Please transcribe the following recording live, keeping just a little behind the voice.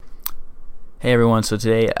Hey everyone, so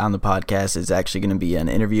today on the podcast is actually going to be an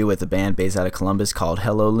interview with a band based out of Columbus called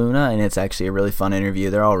Hello Luna, and it's actually a really fun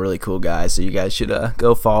interview. They're all really cool guys, so you guys should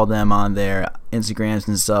go follow them on their Instagrams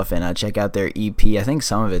and stuff and check out their EP. I think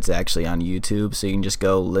some of it's actually on YouTube, so you can just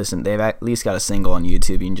go listen. They've at least got a single on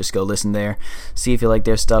YouTube. You can just go listen there, see if you like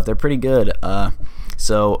their stuff. They're pretty good.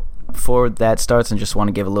 So before that starts, I just want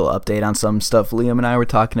to give a little update on some stuff Liam and I were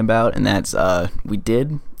talking about, and that's we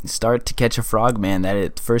did start To Catch a Frog Man.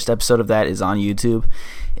 The first episode of that is on YouTube.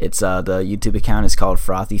 It's the YouTube account is called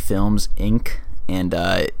Frothy Films Inc. and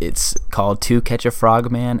it's called To Catch a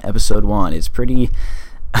Frog Man Episode 1. It's pretty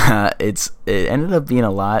it ended up being a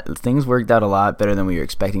lot. Things worked out a lot better than we were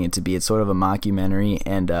expecting it to be. It's sort of a mockumentary,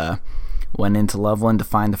 and went into Loveland to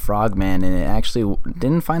find the Frogman, and it actually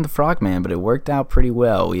didn't find the Frogman, but it worked out pretty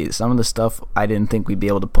well. Some of the stuff I didn't think we'd be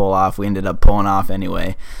able to pull off, we ended up pulling off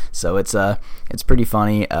anyway. So it's pretty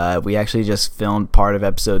funny. We actually just filmed part of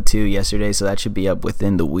episode 2 yesterday, so that should be up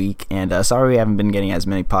within the week. And sorry we haven't been getting as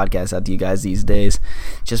many podcasts out to you guys these days.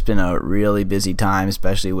 Just been a really busy time,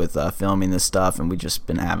 especially with filming this stuff, and we've just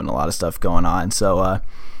been having a lot of stuff going on. So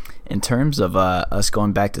in terms of us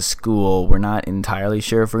going back to school, we're not entirely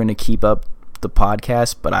sure if we're going to keep up the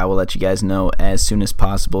podcast, but I will let you guys know as soon as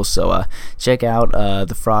possible. So check out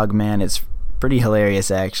the Frogman. It's pretty hilarious,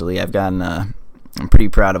 actually. I'm pretty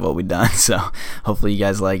proud of what we've done, so hopefully you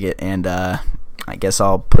guys like it. And I guess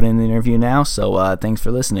I'll put in the interview now, so thanks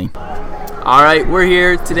for listening. Alright, we're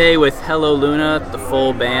here today with Hello Luna, the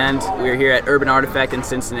full band. We're here at Urban Artifact in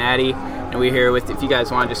Cincinnati, and we're here with, if you guys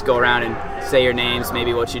want to just go around and say your names,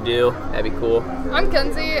 maybe what you do, that'd be cool. I'm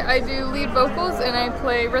Kenzie, I do lead vocals and I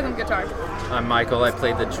play rhythm guitar. I'm Michael, I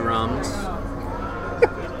play the drums.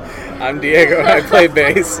 I'm Diego, I play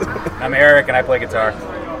bass. I'm Eric, and I play guitar.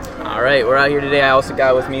 Alright, we're out here today. I also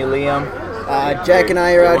got with me Liam. Jack and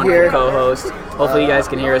I are out here. Co-host. Hopefully you guys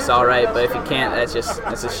can hear us all right, but if you can't, that's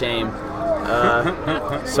a shame.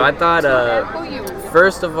 So I thought,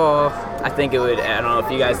 first of all, I think I don't know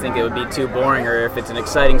if you guys think it would be too boring or if it's an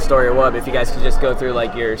exciting story or what, but if you guys could just go through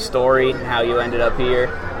like your story and how you ended up here,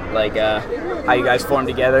 like how you guys formed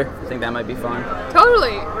together. I think that might be fun.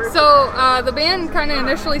 Totally. So the band kind of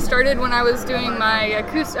initially started when I was doing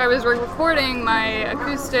I was recording my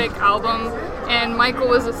acoustic album, and Michael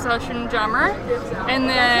was a session drummer. And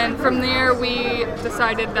then from there we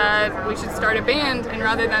decided that we should start a band, and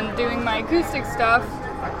rather than doing my acoustic stuff,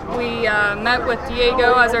 we met with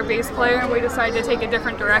Diego as our bass player, and we decided to take a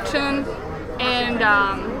different direction.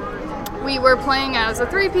 And we were playing as a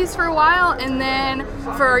 3-piece for a while, and then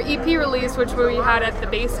for our EP release, which we had at the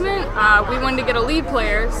basement, we wanted to get a lead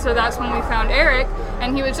player, so that's when we found Eric,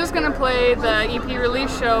 and he was just going to play the EP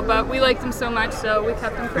release show, but we liked him so much, so we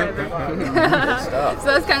kept him forever. So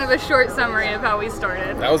that's kind of a short summary of how we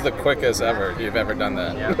started. That was the quickest ever you've ever done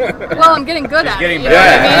that. Yeah. Well, I'm getting good at it. You know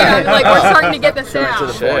better. what I mean? We're starting to get this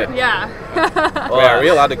down. Shit. Yeah. Well, are we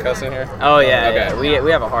allowed to cuss in here? Oh yeah, Okay. yeah.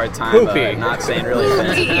 We have a hard time not saying really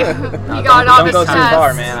offensive. You got all Don't go too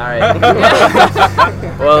far, man. All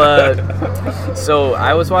right. Well, so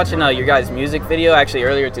I was watching your guys' music video actually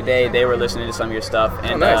earlier today. They were listening to some of your stuff,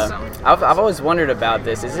 and nice. I've always wondered about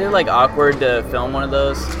this. Is it like awkward to film one of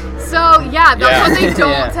those? So yeah, that's what they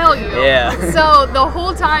don't tell you. Yeah. So the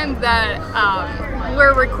whole time that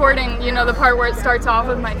we're recording, you know, the part where it starts off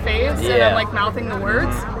with my face and I'm like mouthing the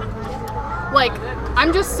words, like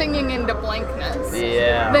I'm just singing into blankness.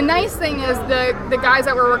 Yeah. The nice thing is the guys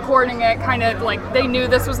that were recording it kind of like they knew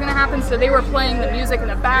this was gonna happen, so they were playing the music in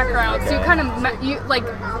the background. So you kind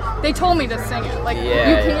of they told me to sing it. Like you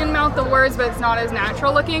can mouth the words, but it's not as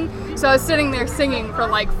natural looking. So I was sitting there singing for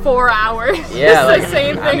like 4 hours. Yeah, like the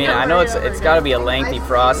same thing. I mean, I know it's got to be a lengthy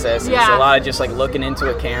process. Yeah. It's a lot of just like looking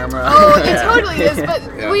into a camera. Oh, it totally is.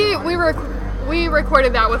 But we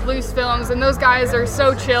recorded that with Loose Films, and those guys are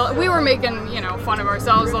so chill. We were making, fun of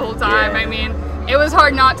ourselves the whole time. Yeah. I mean, it was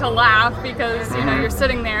hard not to laugh because, you're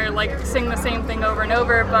sitting there, like, sing the same thing over and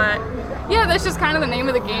over. But, yeah, that's just kind of the name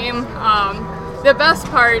of the game. The best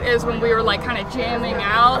part is when we were, like, kind of jamming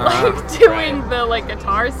out, like, doing the, like,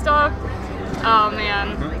 guitar stuff. Oh,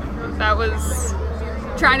 man. That was...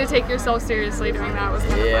 Trying to take yourself seriously doing that was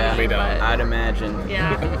kind of funny. Yeah, we don't. I'd imagine.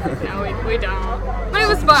 Yeah, no, we don't. But it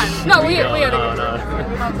was fun. No, we had a good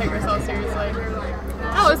time. We don't take ourselves seriously.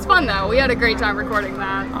 Oh, it was fun though. We had a great time recording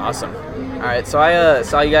that. Awesome. All right, so I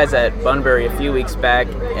saw you guys at Bunbury a few weeks back,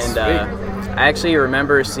 and I actually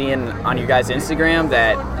remember seeing on your guys' Instagram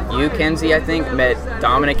that you, Kenzie, I think, met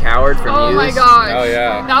Dominic Howard from Oh Muse. my gosh. Oh,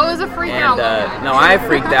 yeah. That was a freak out moment. No, I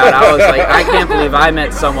freaked out. I was like, I can't believe I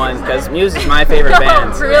met someone, because Muse is my favorite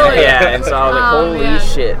band. Really? Yeah, and so I was like, Oh, holy man.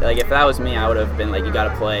 shit. Like, if that was me, I would have been like, you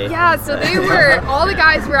gotta play. Yeah, so all the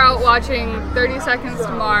guys were out watching 30 Seconds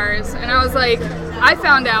to Mars, and I was like, I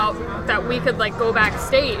found out that we could like go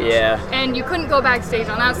backstage. Yeah. And you couldn't go backstage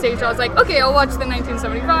on that stage. I was like, okay, I'll watch the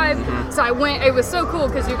 1975. Mm-hmm. So I went. It was so cool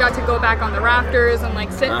because you got to go back on the rafters and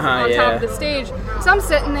like sit on top of the stage. So I'm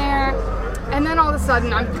sitting there, and then all of a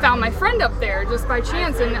sudden I found my friend up there just by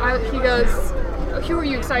chance, and he goes, "Who are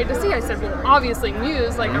you excited to see?" I said, "Well, obviously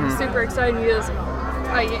Muse. Like I'm super excited." And he goes,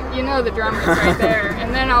 "You know the drummer's right there."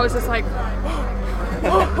 And then I was just like,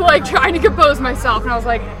 like trying to compose myself, and I was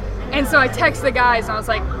like. And so I text the guys, and I was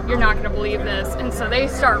like, "You're not gonna believe this." And so they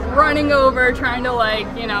start running over, trying to like,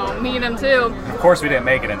 meet him too. Of course, we didn't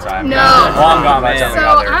make it in time. No. Long gone by the time we So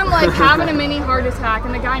got there. I'm like having a mini heart attack,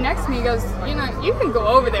 and the guy next to me goes, "You can go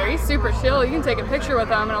over there. He's super chill. You can take a picture with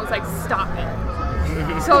him." And I was like, "Stop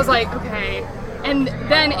it." So I was like, "Okay." And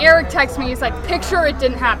then Eric texts me, he's like, "Picture, it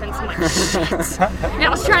didn't happen." So I'm like, shit. And I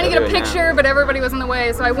was trying to get a picture, but everybody was in the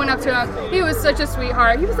way, so I went up to him. He was such a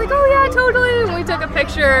sweetheart. He was like, "Oh yeah, totally." And we took a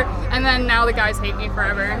picture, and then now the guys hate me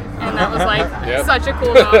forever. And that was like such a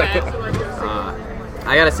cool moment.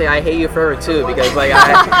 I gotta say, I hate you forever too, because like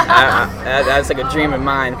that's like a dream of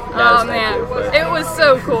mine. Oh man, it was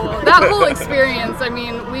so cool. That whole experience, I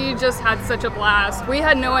mean, we just had such a blast. We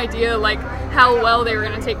had no idea like how well they were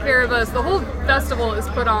gonna take care of us. The whole festival is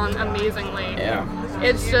put on amazingly. Yeah.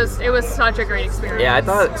 It was such a great experience. Yeah, I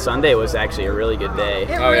thought Sunday was actually a really good day.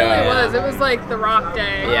 It really was. It was like the rock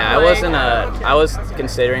day. Yeah, I was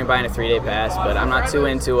considering buying a 3-day pass, but I'm not too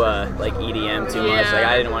into like EDM too much. Like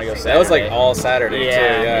I didn't want to go Saturday. That was like all Saturday too.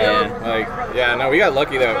 Yeah. Yeah. No, we got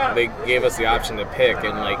lucky that they gave us the option to pick,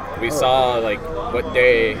 and like we saw like what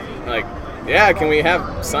day, like. Yeah, can we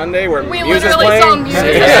have Sunday where we Muse is literally playing? saw Muse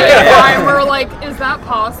and we were like, "Is that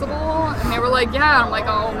possible?" And they were like, "Yeah." I'm like,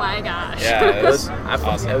 "Oh my gosh." Yeah, it was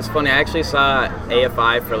awesome. It was funny. I actually saw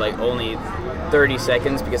AFI for like only 30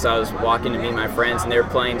 seconds because I was walking to meet my friends, and they were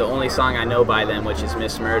playing the only song I know by them, which is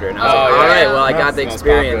Miss Murder. And I was like, all right, well, I got the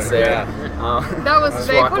experience there. They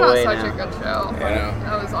put on such a good show. Yeah.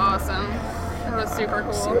 That was awesome. That was super cool.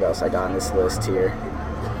 Let's see what else I got on this list here.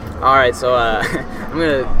 All right, so I'm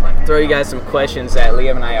going to throw you guys some questions that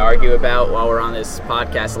Liam and I argue about while we're on this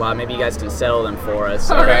podcast a lot. Maybe you guys can settle them for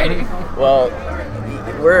us. Alrighty. Well,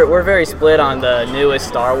 we're very split on the newest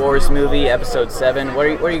Star Wars movie, Episode 7. What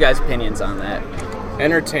are you guys' opinions on that?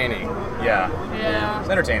 Entertaining. Yeah. It's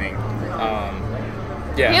entertaining.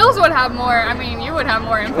 Yeah. Niels would have more. I mean, you would have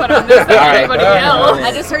more input on this than anybody else.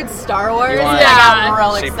 I just heard Star Wars. You wanna- and I got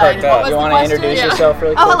real She excited. perked up. What was You the want to question? introduce Yeah. yourself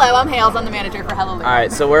really quick? Oh, hello. I'm Hales. I'm the manager for Hello Luke. All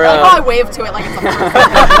right, so we're I wave to it like it's a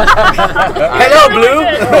Hello,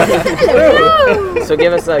 Blue. so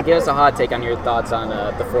give us a hot take on your thoughts on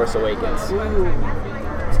The Force Awakens.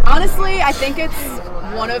 Honestly, I think it's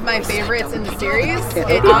one of my favorites in the series.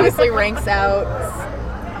 It honestly ranks out.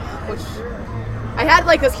 Which I had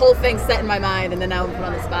like this whole thing set in my mind, and then now I'm put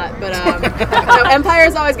on the spot. But so Empire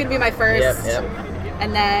is always going to be my first, Yep.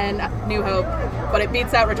 and then New Hope. But it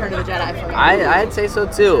beats out Return of the Jedi for me. I'd say so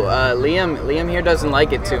too. Liam here doesn't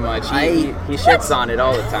like it too much. He shits on it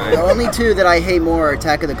all the time. The only two that I hate more are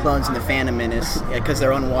Attack of the Clones and The Phantom Menace, because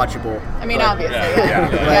they're unwatchable. I mean, But- obviously.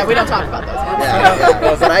 Yeah. Yeah, we don't talk about those ones.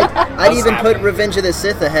 Yeah. But I'd even put Revenge of the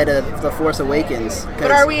Sith ahead of The Force Awakens.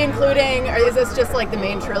 But are we including, or is this just like the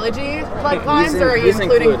main trilogy lines, or are you he's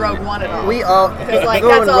including including Rogue it. One at all? We all Because, like,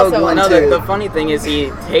 throwing that's Rogue also One No, too. the funny thing is he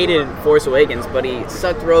hated Force Awakens, but he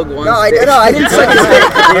sucked Rogue One. No, I didn't suck his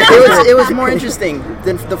dick. It was more interesting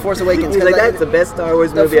than The Force Awakens. He's 'cause like, that's the best Star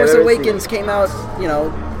Wars The movie I've Force ever Awakens seen. came out,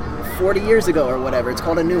 40 years ago or whatever. It's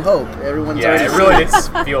called A New Hope. Everyone's Yeah, already it seen really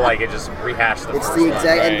did feel like it just rehashed the It's first the one.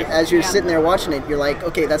 exact, Right. and as you're sitting there watching it, you're like,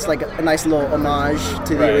 okay, that's like a nice little homage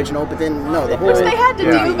to the Right. original, but then no, the whole. Which they had to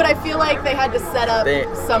Yeah. do, but I feel like they had to set up They-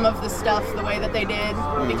 some of the stuff the way that they did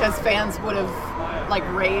because fans would have like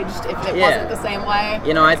raged if it Yeah. wasn't the same way.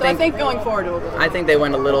 You know, I so I think- think going forward it will be. I think they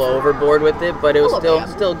went a little overboard with it, but it was A little bit.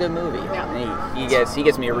 still a good movie. Yeah. And he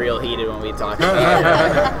gets me real heated when we talk about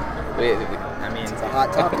it. I mean, It's a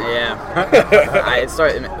hot topic. yeah.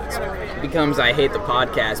 It becomes I hate the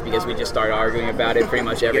podcast because we just start arguing about it pretty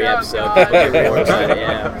much every episode. People get real upset,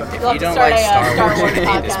 yeah. We'll have to start a Star Wars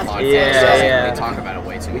podcast. Yeah.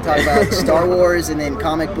 We talk about Star Wars and then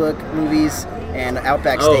comic book movies. and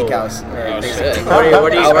Outback Oh. Steakhouse. Oh, shit. What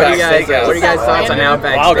are you guys thoughts on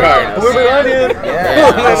Outback Wild card. Steakhouse?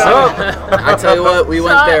 I tell you what, we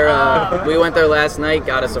went there last night,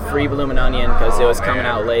 got us a free bloomin' onion because it was coming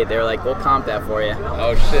out late. They were like, we'll comp that for you.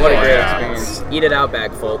 Oh, shit. What a great Yeah. experience. Eat it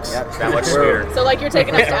Outback, folks. Yep. That much sweeter. So like you're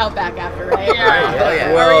taking us to Outback after, right?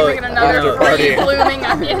 Yeah. Well, Or even another free blooming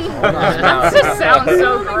onion. That just sounds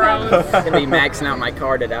so gross. I'm gonna be maxing out my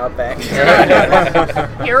card at Outback.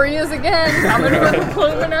 Here he is again, coming with a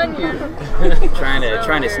blooming onion.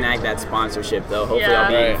 trying to snag that sponsorship though. Hopefully I'll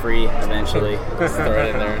be Yeah. eating free eventually. Just throw it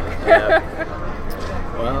in there. Yeah.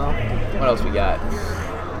 Well, what else we got?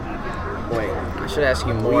 Wait. I should ask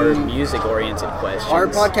you more music-oriented questions. Our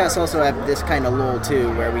podcasts also have this kind of lull too,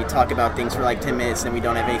 where we talk about things for like 10 minutes and we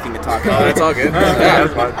don't have anything to talk Oh, about. that's all good.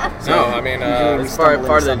 Yeah. No, I mean, It's part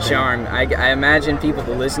stumble of the into charm. I imagine people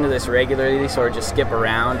who listen to this regularly sort of just skip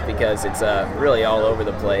around because it's really all over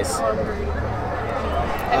the place.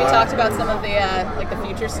 Have you talked about some of the like the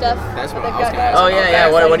future stuff? That's what that I was they've gonna got ask. Oh going on? yeah.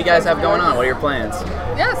 What do you guys have going on? What are your plans?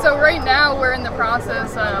 Yeah, so right now we're in the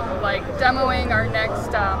process of like demoing our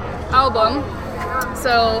next album.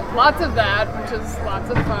 So lots of that, which is lots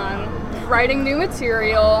of fun. Writing new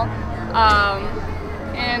material,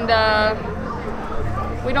 and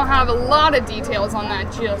we don't have a lot of details on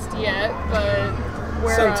that just yet, but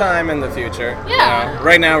we're sometime in the future. Yeah.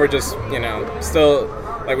 Right now we're just, still,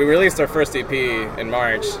 like, we released our first EP in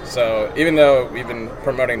March, so even though we've been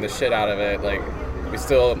promoting the shit out of it, like, we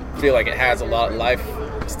still feel like it has a lot of life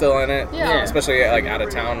still in it. Yeah. Especially, like, out of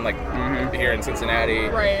town, like, here in Cincinnati,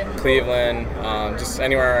 Right. Cleveland, just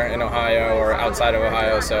anywhere in Ohio or outside of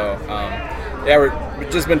Ohio, so, we've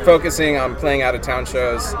just been focusing on playing out-of-town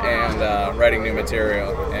shows and writing new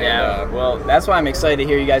material. And, Well, that's why I'm excited to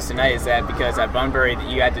hear you guys tonight. Is that because at Bunbury that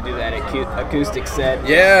you had to do that acoustic set?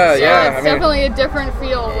 Yeah, it's definitely a different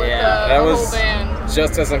feel with Yeah, that the was whole band.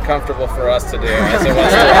 just as uncomfortable for us to do as it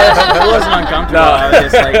was. It wasn't uncomfortable. I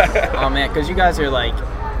was just like, oh man, because you guys are like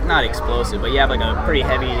not explosive, but you have like a pretty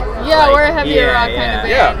heavy. Yeah, like, we're a heavier rock kind of band.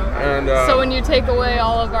 Yeah, and So when you take away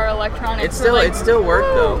all of our electronics, it still worked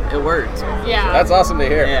though. It worked. Yeah. that's awesome to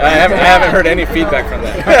hear. Yeah. I haven't heard any feedback from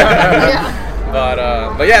that.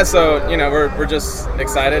 Yeah. But yeah, so we're just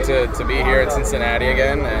excited to be here in Cincinnati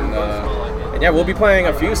again, and yeah, we'll be playing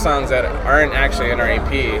a few songs that aren't actually in our EP.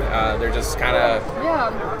 They're just kind of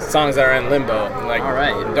Yeah. songs that are in limbo, like All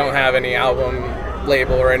right. don't have any album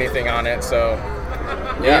label or anything on it. So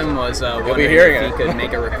yeah, Liam was be wondering hearing if it. he could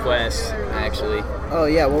make a request. Actually, Oh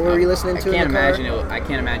yeah, what were we listening I to can't in the car? imagine. I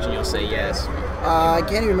can't imagine you'll say yes. I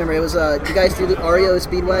can't even remember. It was you guys do the REO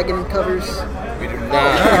Speedwagon covers? we do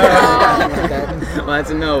not. Something like that. Well,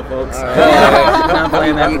 that's a no, folks. Alright. Not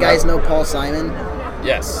playing that. You guys know Paul Simon?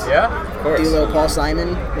 Yes, Yeah? of course. Do you know Paul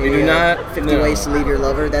Simon? We do not, 50 no. Ways to Leave Your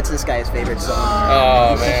Lover. That's this guy's favorite song.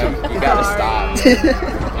 Oh man, You gotta stop.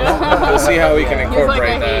 we'll see how we can He's like, incorporate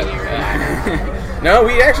I that. hate you right now. No,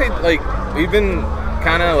 we actually we've been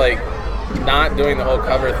kind of not doing the whole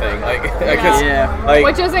cover thing, Yeah.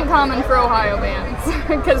 Which isn't common for Ohio bands,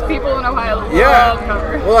 because people in Ohio love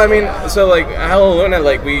cover. Well, I mean, so Hello Luna,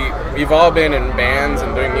 we've all been in bands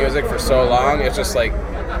and doing music for so long. It's just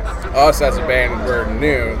us as a band, we're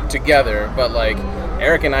new together, but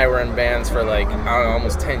Eric and I were in bands for I don't know,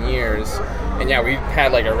 almost 10 years, and yeah, we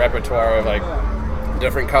had a repertoire of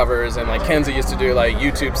different covers, and Kenzie used to do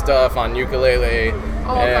YouTube stuff on ukulele,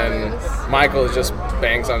 All and covers. Michael just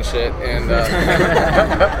bangs on shit, and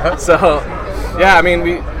so yeah, I mean,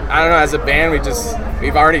 I don't know, as a band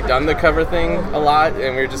we've already done the cover thing a lot,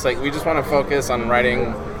 and we're just we just want to focus on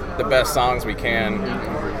writing the best songs we can.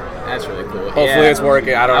 That's really cool. Hopefully it's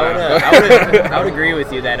working. I don't know. I would agree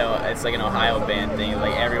with you that it's an Ohio band thing.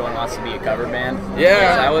 Everyone wants to be a cover band.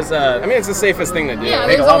 Yeah. So I was. I mean, it's the safest thing to do. Yeah,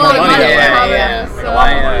 Make there's a a lot lot more of money money that in way.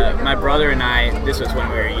 covers, so. My brother and I, this was when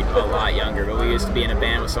we were a lot younger, but we used to be in a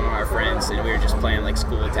band with some of our friends, and we were just playing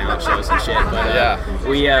school talent shows and shit. But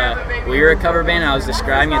we were a cover band. I was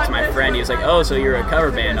describing it to my friend. He was like, "Oh, so you're a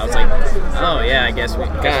cover band?" I was like, "Oh yeah, I guess we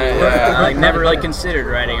were." Yeah. I never really considered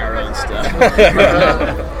writing our own stuff.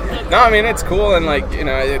 No, I mean, it's cool, and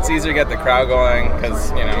it's easier to get the crowd going because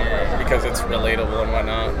it's relatable and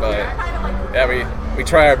whatnot. But yeah, we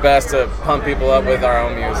try our best to pump people up with our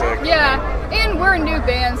own music. Yeah, and we're a new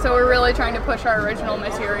band, so we're really trying to push our original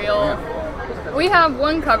material. We have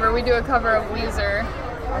one cover. We do a cover of Weezer,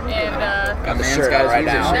 and Got the Man's shirt Guys out right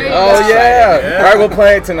Music now. shirt. Oh yeah! All right, we'll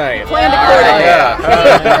play it tonight. Planned accordingly.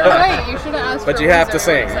 Yeah. you're right. You should have asked. But for you have to Weezer.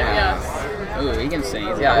 sing. Yes. Ooh, he can sing.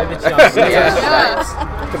 Yeah, we'll get you on Yes.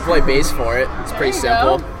 You can play bass for it. It's pretty There you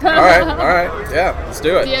simple. go. All right, yeah, let's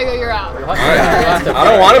do it. Diego, you're out. All right. I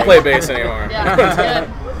don't want to play bass anymore. Yeah, that's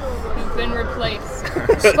good. been replaced.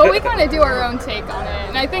 But we kind of do our own take on it,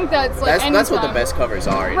 and I think that's like That's what the best covers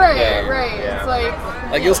are. Right, Yeah. right. Yeah. It's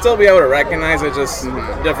like You'll still be able to recognize it, just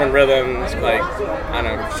different rhythms. Like I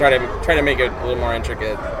don't know, try to make it a little more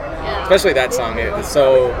intricate. yeah. Especially that song, it's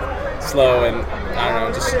so slow and I don't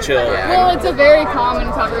know, just chill. Well, it's a very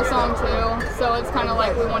common cover song too, so it's kind of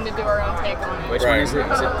like we wanted to do our own take on it. Which one is it?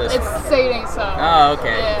 Is it this? It's Say It Ain't So. Oh,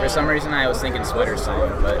 okay. Yeah. For some reason, I was thinking Sweater Song,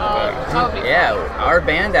 but that would be yeah, our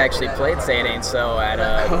band actually played Say It Ain't So at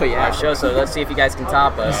our show. So let's see if you guys can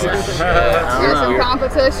top us. I don't Here's some know.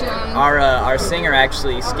 competition. Our singer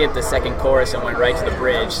actually skipped the second chorus and went right to the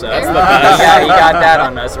bridge. So That's the best. Yeah, he got that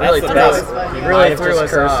on us. Really threw That's us. the He Might really have threw just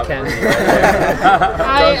us cursed off. Kenzie.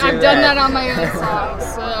 I've do done that. that on my own songs,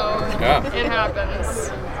 so Yeah. it happens.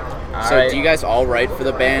 All So right. do you guys all write for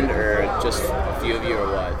the band, or just a few of you, or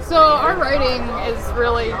what? So our writing is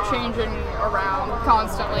really changing around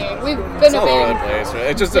constantly. We've been It's a all over the band. place.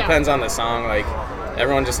 It just Yeah. depends on the song. Like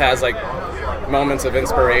everyone just has like moments of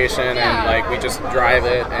inspiration, Yeah. and like we just drive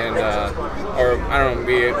it, and or I don't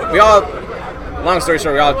know, we all. Long story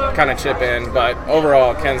short, we all kind of chip in, but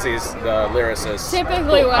overall, Kenzie's the lyricist.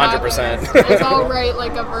 Typically what 100%. happens is I'll write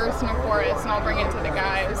like a verse and a chorus and I'll bring it to the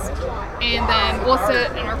guys. And then we'll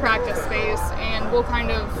sit in our practice space and we'll kind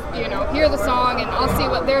of, hear the song and I'll see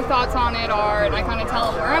what their thoughts on it are and I kind of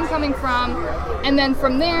tell them where I'm coming from. And then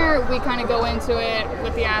from there, we kind of go into it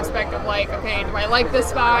with the aspect of like, okay, do I like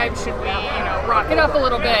this vibe? Should we, rock it up a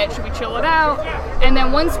little bit? Should we chill it out? And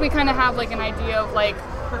then once we kind of have like an idea of like,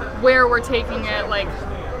 where we're taking it, like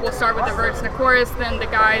we'll start with the verse and the chorus, then the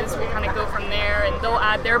guys will kind of go from there and they'll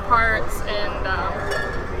add their parts and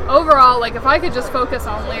overall, like if I could just focus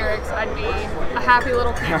on lyrics, I'd be a happy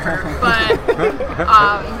little camper. But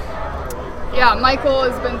yeah, Michael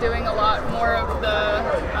has been doing a lot more of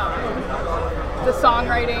the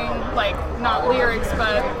songwriting, like not lyrics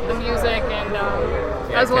but the music and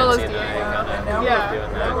as well as Kenzie and I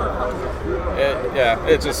yeah.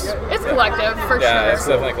 It just It's collective for yeah, sure. it's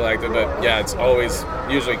definitely collective, but yeah, it's always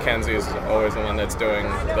usually Kenzie is always the one that's doing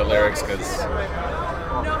the lyrics because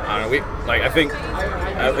I don't know, I think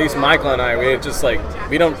at least Michael and I, we just like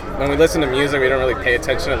we don't when we listen to music we don't really pay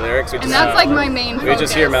attention to lyrics. We just And that's like my main we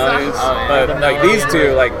just hear focus, so- melodies, but like these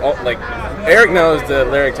two, like Eric knows the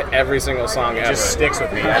lyric to every single song ever. It just sticks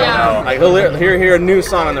with me. I Yeah. don't know. Like he'll hear a new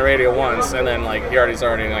song on the radio once, and then like he already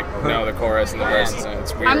like know the chorus and the verses, and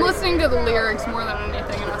it's weird. I'm listening to the lyrics more than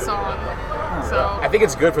anything in a song. So I think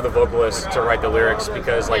it's good for the vocalist to write the lyrics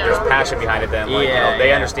because like there's passion behind it. Then like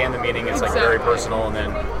they understand the meaning. It's like very Exactly. personal, and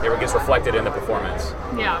then it gets reflected in the performance.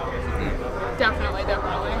 yeah, definitely.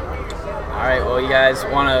 All right. Well, you guys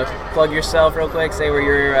want to plug yourself real quick? Say where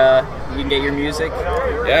you can get your music.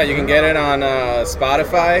 Yeah, you can get it on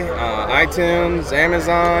Spotify, iTunes,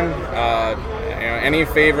 Amazon, any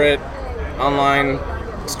favorite online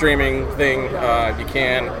streaming thing you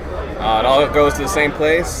can. It all goes to the same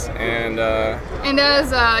place, and And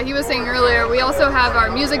as he was saying earlier, we also have our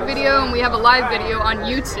music video and we have a live video on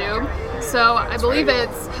YouTube. So I believe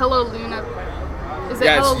it's Hello Luna. Is it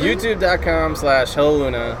yeah, Hello it's Luna?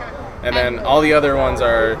 youtube.com/HelloLuna, and then all the other ones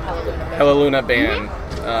are Hello Luna Band.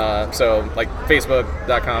 So like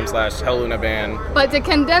Facebook.com/HelloLuna Band. But to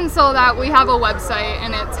condense all that, we have a website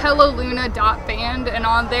and it's helloluna.band, and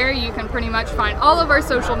on there you can pretty much find all of our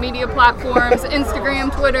social media platforms,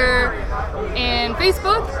 Instagram, Twitter, and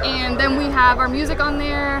Facebook, and then we have our music on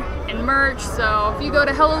there and merch. So if you go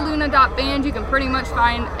to helloluna.band, you can pretty much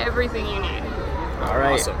find everything you need. All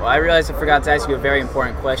right. Awesome. Well, I realized I forgot to ask you a very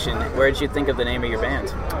important question. Where did you think of the name of your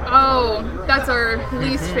band? Oh, that's our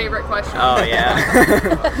least favorite question. Oh yeah.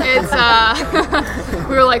 It's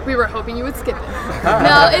we were hoping you would skip it.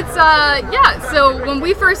 No, it's so when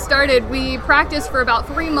we first started, we practiced for about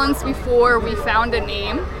 3 months before we found a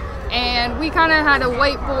name, and we kind of had a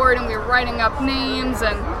whiteboard and we were writing up names,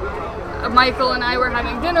 and Michael and I were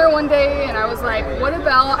having dinner one day and I was like, what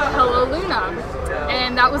about Hello Luna?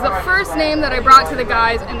 And that was the first name that I brought to the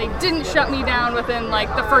guys, and they didn't shut me down within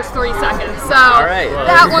like the first 3 seconds. So right.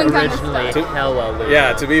 that one kind of Originally, stuck. Hella Luna.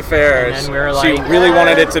 Yeah, to be fair, And then we were she like, really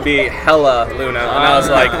wanted it to be Hella Luna, and I was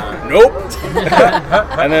like, nope.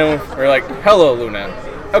 And then we're like, Hello Luna.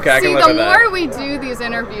 Okay, I See, can live the with that. more we do these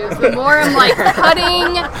interviews, the more I'm like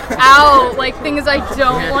cutting out like things I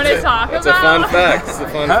don't want to talk It's a about. fun fact. It's a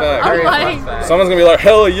fun fact. I'm like, Someone's gonna be like,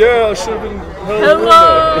 hell yeah, I should have been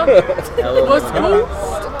hello, Hello what's Luna. cool? I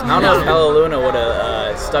don't know if Hello Luna would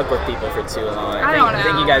have stuck with people for too long. I don't I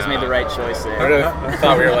think know. you guys made the right choice I there. would have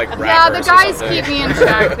thought we were like rappers Yeah, the guys or something. keep me in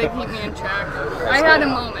check. They keep me in check. I had a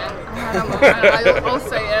moment. animal. I'll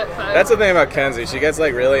say it. But. That's the thing about Kenzie. She gets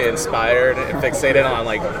like really inspired and fixated on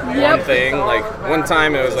like one thing. Like one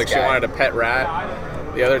time it was like she wanted a pet rat.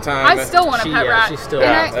 The other time, I still want a pet rat. She still.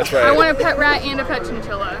 That's right. I want a pet rat and a pet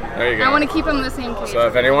chinchilla. There you go. I want to keep them in the same cage. So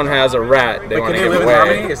if anyone has a rat, they want to Can give they live it in away.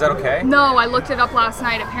 harmony? Is that okay? No, I looked it up last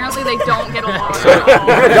night. Apparently, they don't get along at all.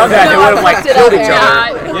 Done that, they would have like killed each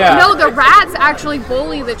other. Yeah. No, the rats actually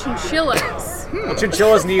bully the chinchillas. Well,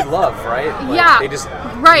 chinchillas need love, right? Like, Yeah, They just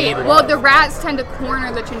right. need Well, love. the rats tend to corner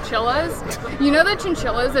the chinchillas. You know the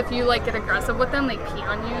chinchillas, if you like get aggressive with them, they pee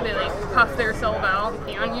on you. They like puff their silk out and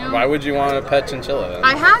pee on you. Why would you want a pet chinchilla then?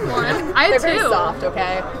 I had one. I They're had very two. soft,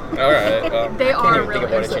 okay? All right. Well, They are Think really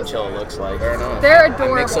of what a cute. chinchilla looks like. fair enough. They're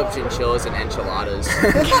adorable. Mix up chinchillas and enchiladas.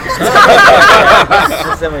 That's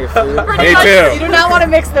definitely food. Me You too. do not want to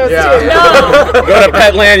mix those two. No. Go to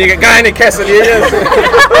Petland, you get guy in quesadillas.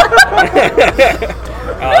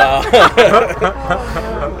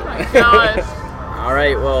 Gosh. All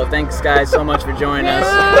right, well, thanks guys so much for joining us.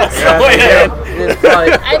 Yeah. It's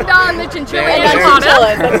probably- And on the chinchilla And and chinchillas.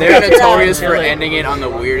 enchilada. That's They're what you're notorious at. for ending it on the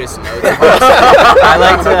weirdest notes.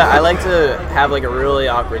 I like to have like a really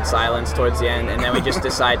awkward silence towards the end, and then we just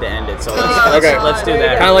decide to end it. So Okay. let's do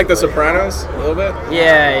that. Kind of like The Sopranos, a little bit.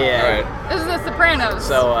 Yeah. All right. This is The Sopranos.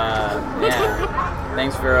 So yeah,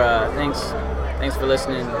 thanks for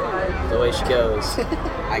listening. The way she goes.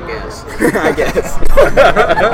 I guess. I guess.